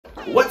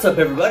What's up,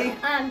 everybody?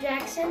 I'm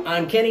Jackson.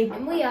 I'm Kenny.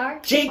 And we are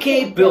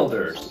JK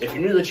Builders. If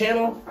you're new to the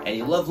channel and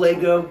you love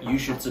Lego, you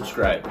should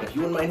subscribe. If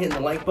you wouldn't mind hitting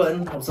the like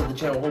button, helps out the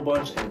channel a whole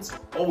bunch, and it's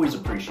always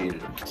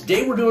appreciated.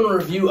 Today we're doing a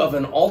review of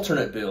an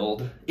alternate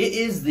build. It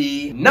is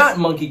the not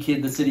Monkey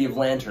Kid, the City of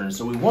Lanterns,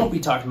 so we won't be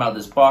talking about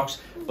this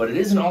box, but it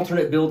is an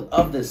alternate build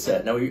of this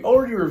set. Now, we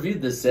already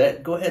reviewed this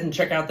set. Go ahead and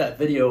check out that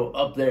video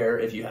up there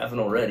if you haven't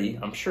already.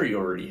 I'm sure you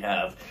already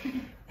have.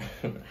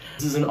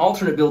 This is an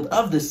alternate build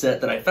of this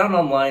set that I found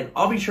online.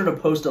 I'll be sure to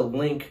post a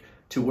link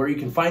to where you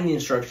can find the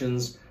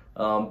instructions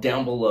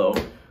down below.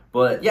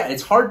 But yeah,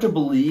 it's hard to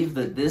believe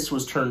that this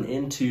was turned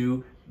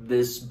into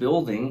this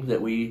building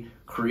that we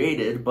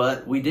created,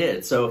 but we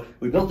did. So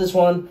we built this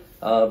one.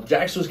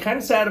 Jax was kind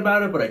of sad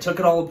about it, but I took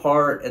it all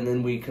apart and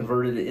then we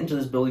converted it into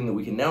this building that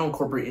we can now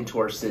incorporate into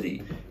our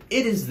city.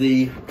 It is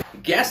the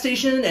gas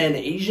station and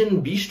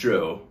Asian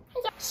bistro.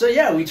 So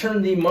yeah, we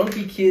turned the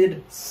Monkey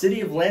Kid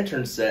City of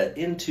Lanterns set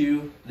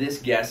into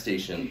this gas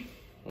station.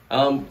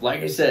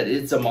 Like I said,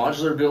 it's a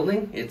modular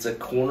building, it's a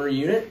corner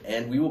unit,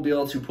 and we will be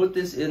able to put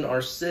this in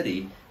our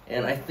city,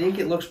 and I think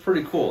it looks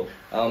pretty cool.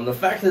 The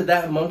fact that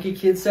that Monkey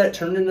Kid set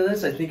turned into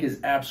this, I think is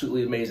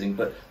absolutely amazing,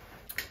 but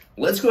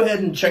let's go ahead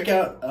and check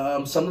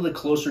out some of the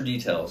closer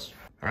details.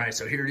 All right,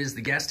 so here it is,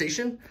 the gas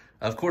station.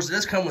 Of course, it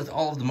does come with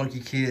all of the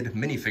Monkey Kid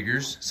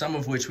minifigures, some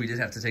of which we did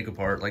have to take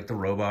apart, like the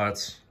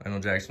robots. I know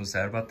Jackson was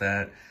sad about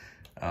that.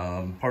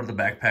 Part of the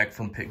backpack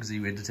from Pixie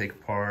we had to take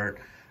apart.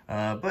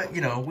 But,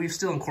 you know, we've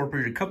still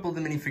incorporated a couple of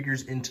the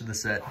minifigures into the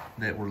set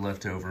that were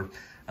left over.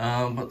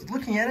 But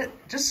looking at it,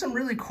 just some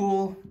really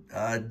cool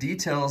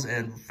details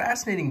and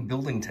fascinating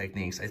building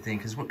techniques, I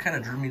think, is what kind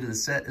of drew me to the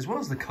set, as well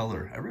as the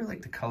color. I really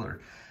like the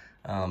color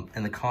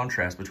and the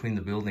contrast between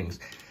the buildings.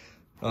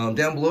 Down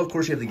below, of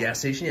course, you have the gas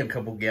station. You have a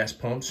couple gas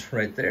pumps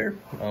right there.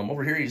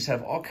 Over here, you just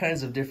have all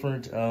kinds of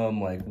different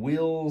like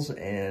wheels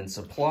and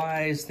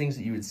supplies, things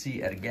that you would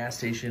see at a gas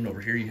station. Over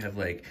here, you have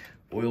like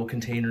oil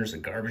containers, a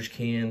garbage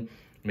can,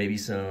 maybe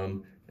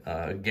some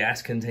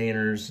gas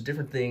containers,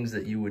 different things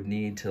that you would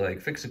need to like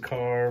fix a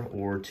car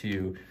or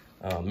to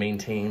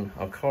maintain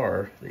a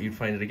car that you'd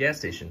find at a gas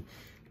station.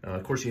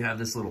 Of course, you have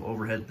this little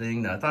overhead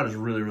thing that I thought was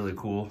really, really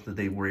cool that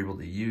they were able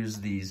to use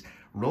these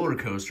roller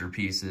coaster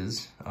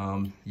pieces.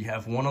 You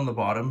have one on the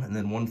bottom and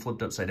then one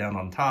flipped upside down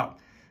on top,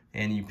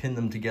 and you pin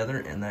them together,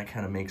 and that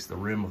kind of makes the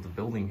rim of the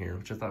building here,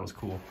 which I thought was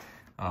cool.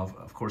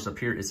 Of course, up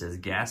here it says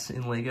gas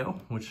in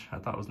Lego, which I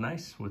thought was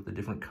nice with the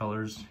different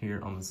colors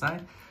here on the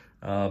side.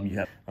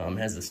 You have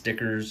has the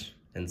stickers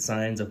and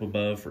signs up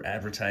above for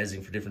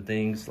advertising for different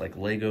things like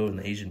Lego and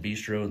the Asian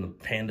Bistro and the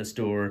Panda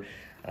Store,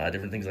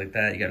 different things like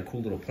that. You got a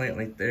cool little plant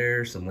right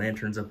there, some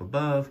lanterns up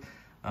above.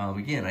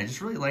 Again, I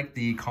just really like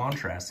the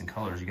contrast in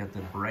colors. You got the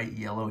bright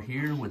yellow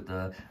here with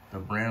the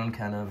brown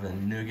kind of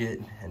and nougat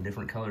and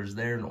different colors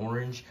there and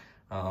orange.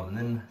 And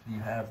then you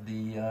have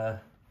the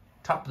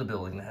top of the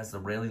building that has the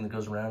railing that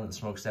goes around and the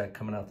smokestack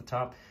coming out the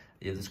top.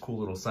 You have this cool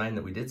little sign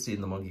that we did see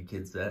in the Monkey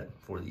Kid set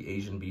for the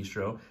Asian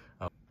Bistro.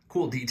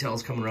 Cool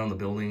details coming around the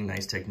building,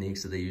 nice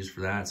techniques that they use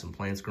for that. Some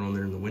plants growing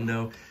there in the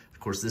window. Of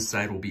course, this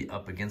side will be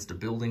up against a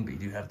building, but you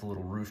do have the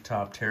little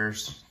rooftop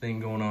terrace thing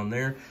going on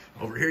there.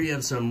 Over here, you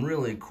have some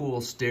really cool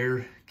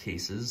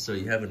staircases. So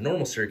you have a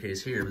normal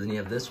staircase here, but then you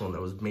have this one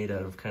that was made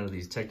out of kind of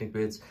these Technic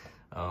bits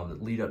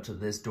that lead up to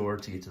this door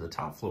to get to the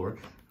top floor.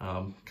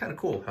 Kind of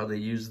cool how they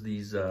use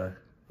these,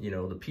 you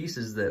know, the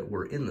pieces that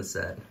were in the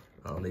set.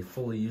 They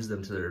fully use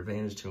them to their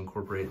advantage to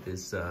incorporate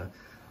this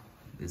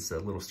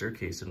little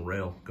staircase and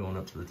rail going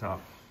up to the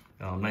top.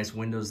 Nice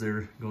windows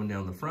there going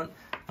down the front.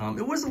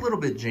 It was a little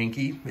bit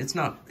janky. It's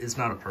not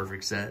a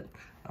perfect set.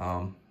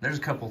 There's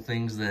a couple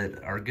things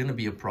that are gonna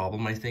be a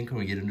problem, I think, when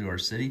we get into our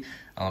city.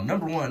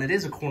 Number one, it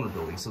is a corner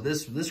building, so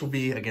this will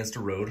be against a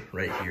road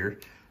right here.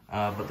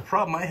 But the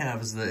problem I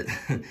have is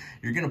that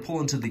you're gonna pull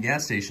into the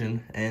gas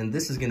station, and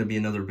this is gonna be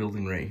another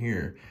building right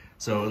here.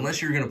 So unless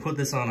you're gonna put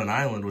this on an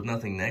island with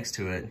nothing next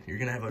to it, you're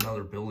gonna have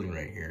another building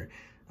right here.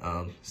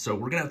 So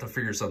we're gonna have to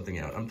figure something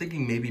out. I'm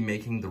thinking maybe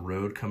making the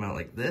road come out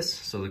like this,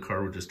 so the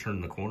car would just turn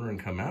the corner and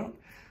come out.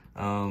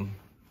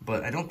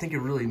 But I don't think it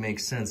really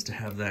makes sense to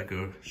have that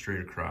go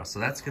straight across. So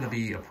that's gonna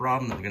be a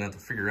problem that we're gonna have to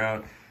figure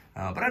out.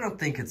 But I don't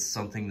think it's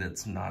something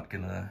that's not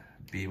gonna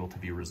be able to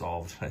be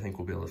resolved. I think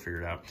we'll be able to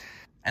figure it out.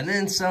 And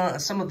then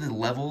some of the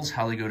levels,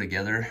 how they go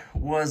together,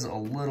 was a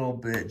little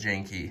bit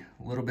janky,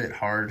 a little bit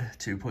hard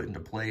to put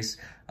into place.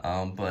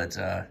 But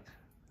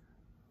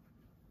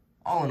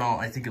all in all,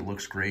 I think it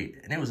looks great,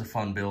 and it was a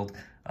fun build.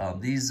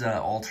 These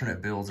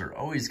alternate builds are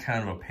always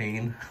kind of a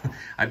pain.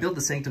 I built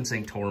the Sanctum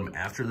Sanctorum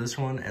after this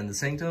one, and the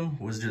Sanctum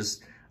was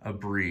just a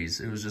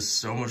breeze. It was just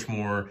so much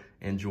more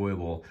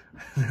enjoyable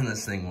than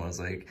this thing was.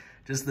 Like,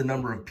 just the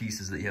number of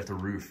pieces that you have to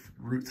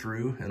root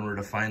through in order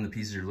to find the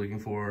pieces you're looking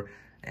for,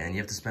 and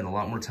you have to spend a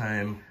lot more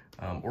time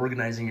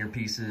organizing your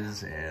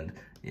pieces and,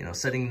 you know,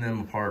 setting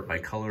them apart by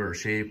color or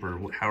shape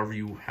or however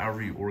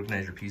you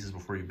organize your pieces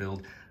before you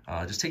build.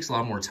 It just takes a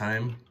lot more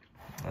time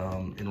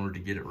in order to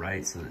get it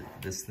right, so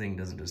that this thing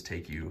doesn't just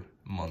take you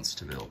months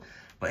to build.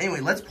 But anyway,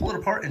 let's pull it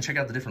apart and check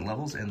out the different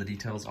levels and the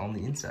details on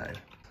the inside.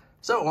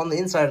 So on the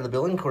inside of the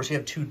building, of course, you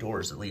have two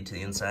doors that lead to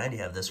the inside. You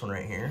have this one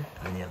right here,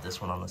 and then you have this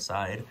one on the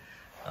side.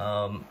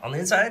 On the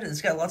inside,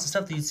 it's got lots of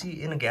stuff that you'd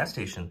see in a gas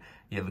station.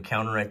 You have a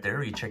counter right there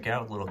where you check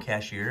out, a little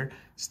cashier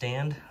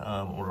stand,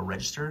 or a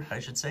register, I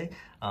should say.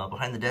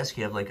 Behind the desk,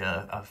 you have like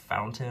a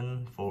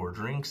fountain for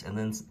drinks, and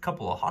then a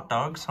couple of hot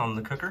dogs on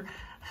the cooker.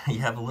 You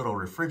have a little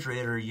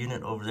refrigerator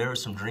unit over there with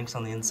some drinks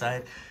on the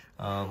inside.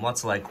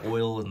 Lots of like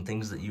oil and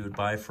things that you would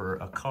buy for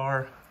a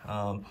car.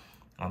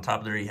 On top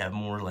of there, you have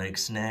more like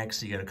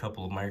snacks. You got a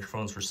couple of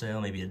microphones for sale,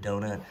 maybe a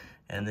donut.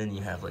 And then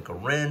you have like a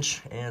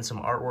wrench and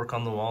some artwork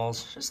on the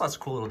walls. Just lots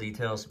of cool little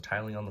details, some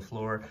tiling on the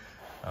floor.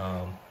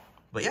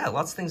 But yeah,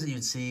 lots of things that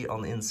you'd see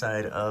on the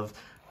inside of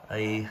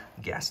a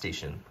gas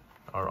station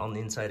are on the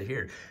inside of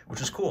here,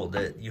 which is cool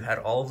that you had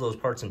all of those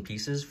parts and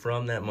pieces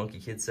from that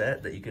Monkie Kid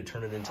set that you could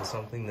turn it into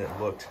something that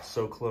looked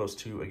so close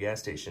to a gas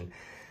station.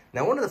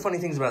 Now, one of the funny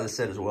things about this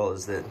set as well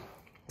is that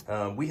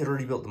we had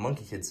already built the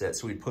Monkie Kid set,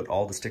 so we put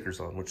all the stickers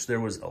on, which there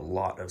was a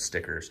lot of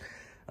stickers.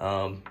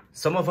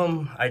 Some of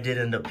them I did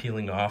end up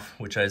peeling off,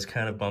 which I was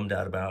kind of bummed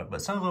out about,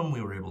 but some of them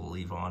we were able to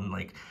leave on,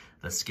 like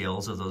the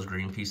scales of those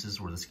green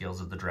pieces were the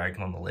scales of the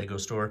dragon on the Lego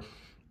store.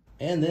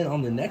 And then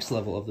on the next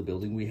level of the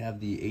building, we have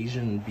the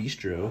Asian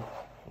Bistro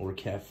or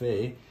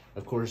Cafe.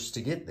 Of course,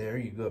 to get there,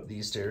 you go up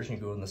these stairs and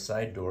you go in the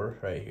side door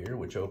right here,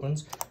 which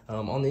opens.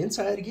 On the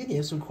inside, again, you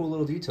have some cool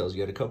little details.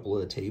 You got a couple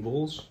of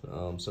tables,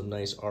 some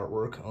nice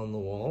artwork on the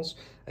walls.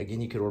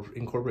 Again, you could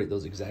incorporate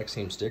those exact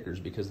same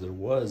stickers because there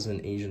was an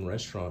Asian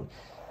restaurant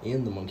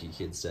in the Monkie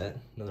Kid set.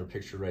 Another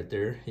picture right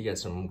there. You got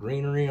some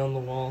greenery on the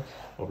wall.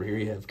 Over here,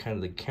 you have kind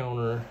of the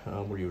counter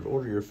where you would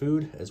order your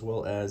food, as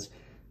well as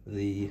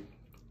the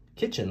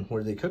kitchen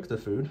where they cook the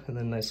food. And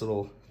then nice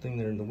little thing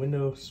there in the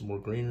window, some more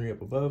greenery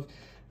up above.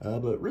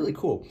 But really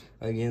cool.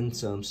 Again,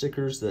 some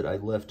stickers that I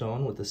left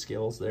on with the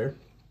scales there.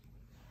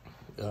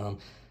 But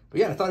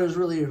yeah, I thought it was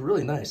really,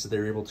 really nice that they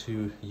were able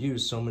to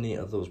use so many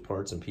of those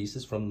parts and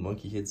pieces from the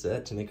Monkie Kid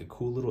set to make a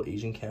cool little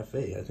Asian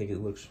cafe. I think it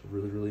looks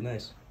really, really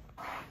nice.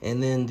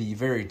 And then the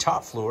very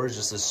top floor is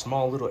just a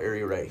small little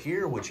area right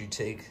here, which you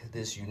take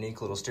this unique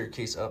little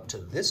staircase up to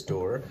this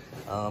door.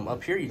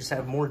 Up here, you just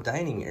have more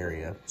dining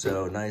area.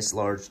 So nice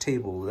large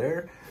table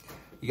there.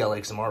 You got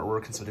like some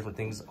artwork and some different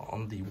things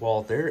on the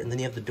wall there. And then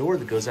you have the door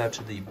that goes out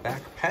to the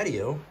back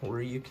patio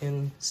where you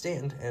can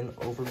stand and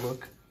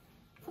overlook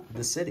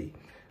the city.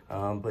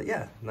 But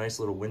yeah, nice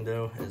little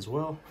window as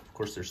well. Of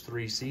course, there's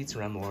 3 seats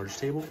around the large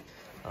table.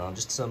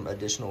 Just some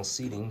additional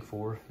seating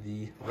for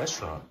the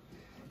restaurant.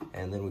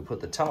 And then we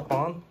put the top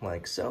on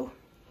like so.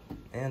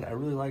 And I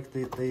really like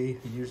that they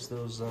use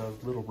those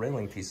little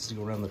railing pieces to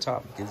go around the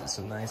top. It gives it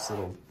some nice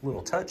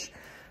little touch.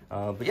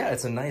 But yeah,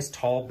 it's a nice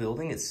tall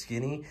building. It's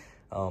skinny.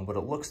 But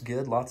it looks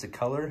good, lots of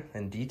color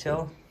and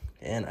detail,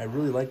 and I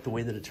really like the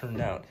way that it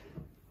turned out.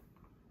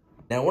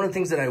 Now, one of the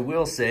things that I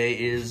will say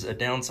is a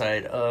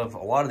downside of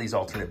a lot of these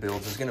alternate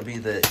builds is going to be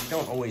that you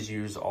don't always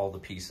use all the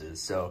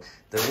pieces. So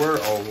there were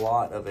a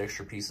lot of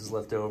extra pieces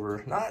left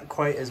over. Not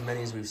quite as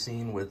many as we've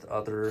seen with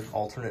other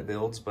alternate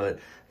builds, but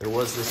there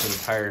was this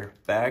entire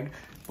bag.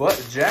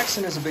 But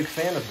Jackson is a big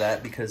fan of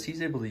that because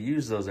he's able to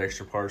use those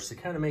extra parts to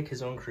kind of make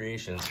his own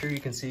creations. Here you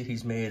can see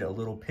he's made a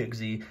little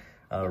Pigsy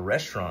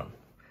restaurant.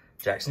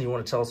 Jackson, you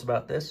want to tell us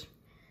about this?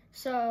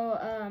 So,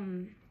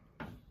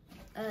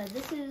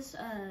 this is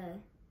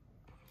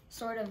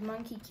sort of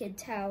Monkie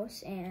Kid's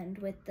house, and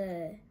with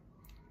the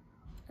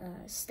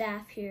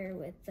staff here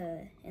with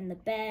in the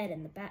bed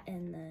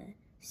and the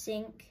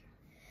sink.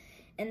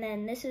 And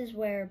then this is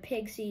where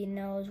Pigsy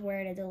knows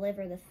where to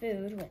deliver the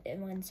food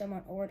when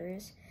someone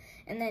orders.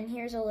 And then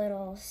here's a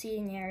little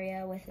seating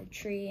area with a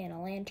tree and a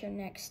lantern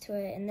next to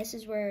it. And this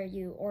is where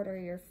you order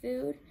your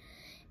food.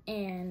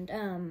 And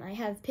I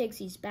have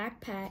Pigsy's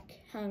backpack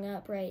hung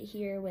up right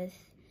here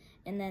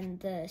and then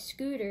the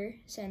scooter,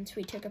 since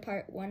we took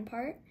apart one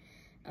part,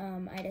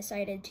 I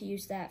decided to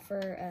use that for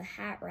a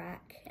hat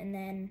rack. And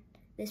then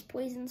this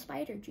poison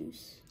spider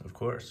juice. Of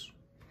course.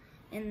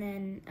 And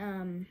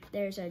then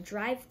there's a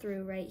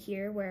drive-through right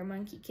here where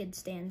Monkie Kid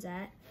stands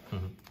at.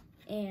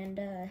 Mm-hmm.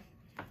 And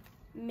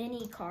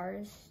mini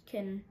cars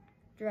can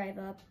drive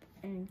up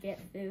and get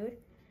food.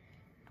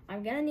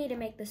 I'm gonna need to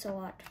make this a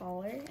lot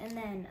taller. And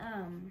then,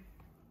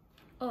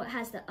 it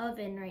has the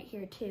oven right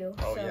here too.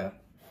 Oh, so yeah.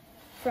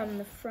 From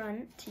the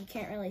front, you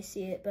can't really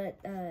see it, but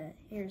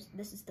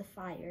this is the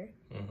fire.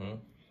 Mm-hmm.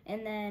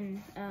 And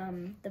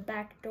then the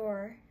back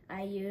door,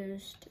 I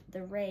used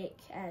the rake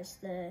as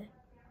the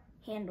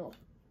handle.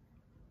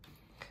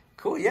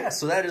 Cool, yeah,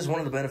 so that is one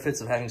of the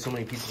benefits of having so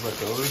many pieces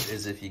left over,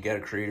 is if you got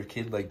a creative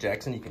kid like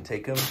Jackson, you can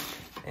take them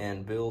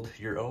and build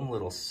your own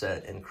little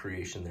set and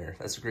creation there.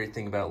 That's a great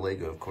thing about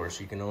Lego, of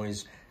course. You can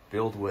always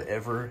build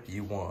whatever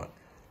you want.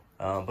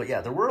 But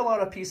yeah, there were a lot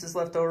of pieces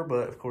left over,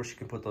 but of course you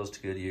can put those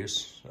to good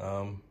use,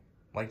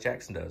 like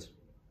Jackson does.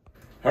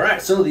 All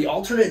right, so the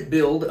alternate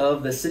build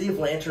of the City of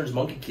Lanterns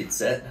Monkie Kid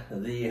set,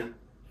 the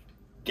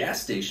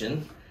gas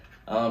station.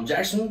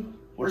 Jackson,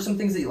 what are some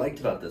things that you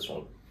liked about this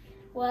one?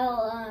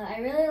 Well, I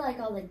really like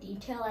all the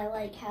detail. I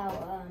like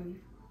how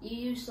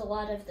you used a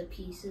lot of the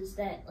pieces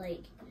that,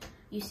 like,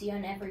 you see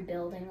on every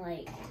building,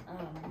 like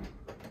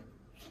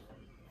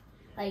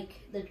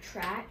the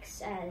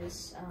tracks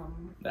as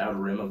the outer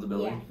rim of the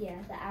building. Yeah,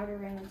 the outer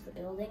rim of the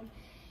building,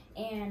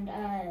 and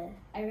I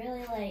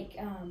really like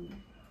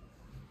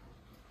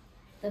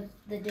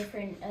the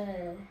different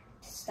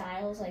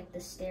styles, like the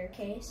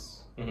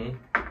staircase,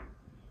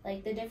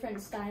 like the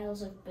different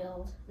styles of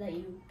build that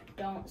you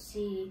don't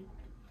see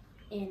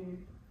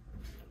in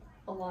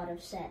a lot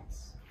of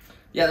sets.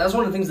 Yeah, that's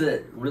one of the things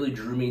that really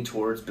drew me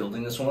towards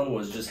building this one,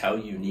 was just how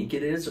unique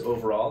it is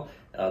overall.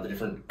 The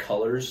different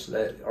colors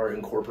that are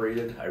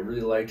incorporated. I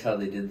really liked how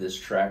they did this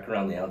track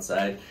around the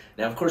outside.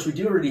 Now, of course, we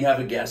do already have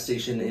a gas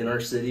station in our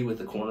city with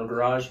the corner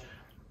garage.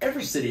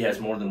 Every city has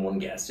more than one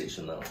gas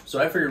station though. So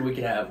I figured we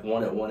could have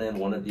one at one end,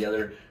 one at the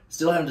other.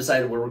 Still haven't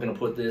decided where we're gonna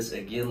put this.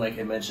 Again, like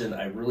I mentioned,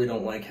 I really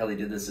don't like how they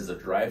did this as a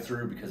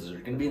drive-through, because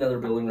there's gonna be another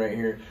building right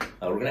here.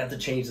 We're gonna have to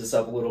change this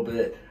up a little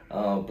bit,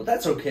 but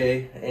that's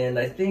okay. And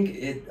I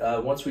think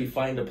once we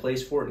find a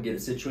place for it and get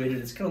it situated,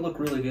 it's gonna look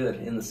really good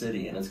in the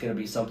city, and it's gonna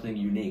be something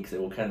unique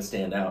that will kind of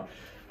stand out.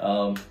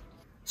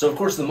 So of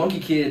course the Monkey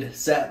Kid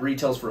set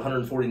retails for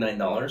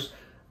 $149.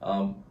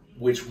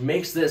 Which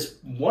makes this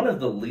one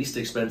of the least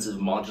expensive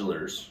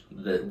modulars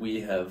that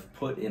we have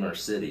put in our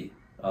city,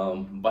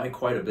 by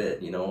quite a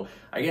bit. You know,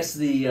 I guess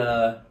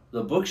the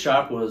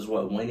bookshop was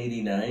what,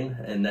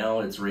 $189, and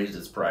now it's raised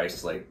its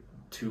price like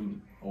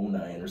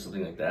 $209 or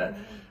something like that.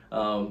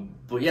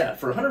 But yeah,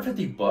 for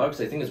 150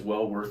 bucks, I think it's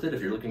well worth it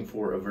if you're looking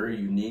for a very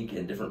unique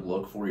and different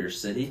look for your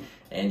city,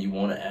 and you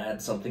want to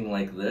add something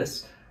like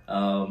this.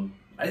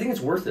 I think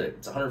it's worth it.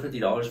 It's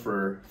 $150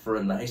 for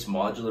a nice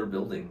modular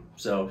building.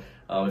 So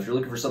if you're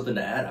looking for something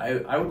to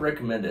add, I would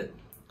recommend it.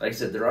 Like I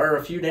said, there are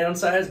a few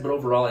downsides, but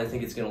overall I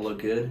think it's going to look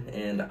good,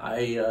 and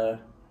I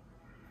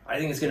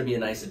think it's going to be a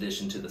nice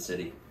addition to the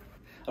city.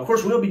 Of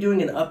course, we'll be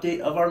doing an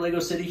update of our Lego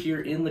City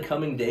here in the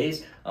coming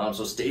days,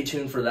 so stay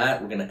tuned for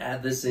that. We're going to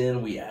add this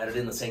in. We added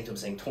in the Sanctum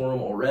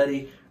Sanctorum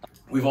already.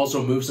 We've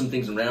also moved some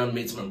things around,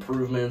 made some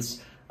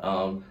improvements,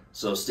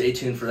 so stay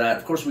tuned for that.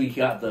 Of course, we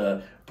got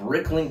the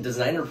Bricklink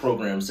Designer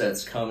Program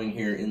sets coming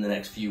here in the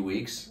next few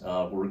weeks.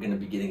 We're going to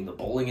be getting the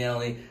bowling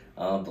alley,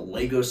 the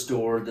Lego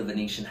store, the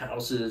Venetian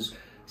houses.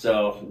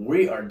 So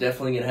we are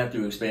definitely going to have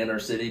to expand our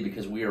city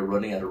because we are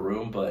running out of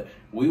room, but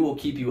we will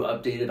keep you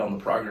updated on the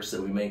progress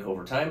that we make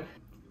over time.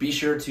 Be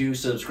sure to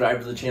subscribe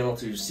to the channel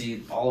to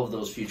see all of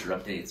those future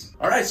updates.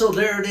 All right, so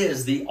there it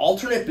is, the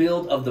alternate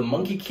build of the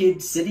Monkey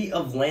Kid City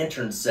of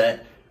Lanterns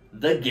set,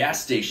 the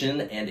gas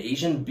station and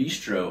Asian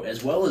bistro,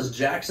 as well as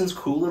Jackson's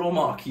cool little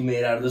mock he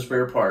made out of the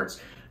spare parts.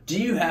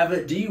 Do you have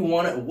it? Do you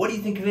want it? What do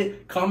you think of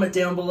it? Comment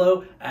down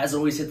below. As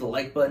always, hit the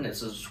like button and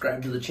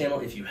subscribe to the channel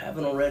if you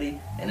haven't already.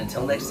 And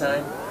until next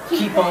time,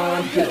 keep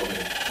on building.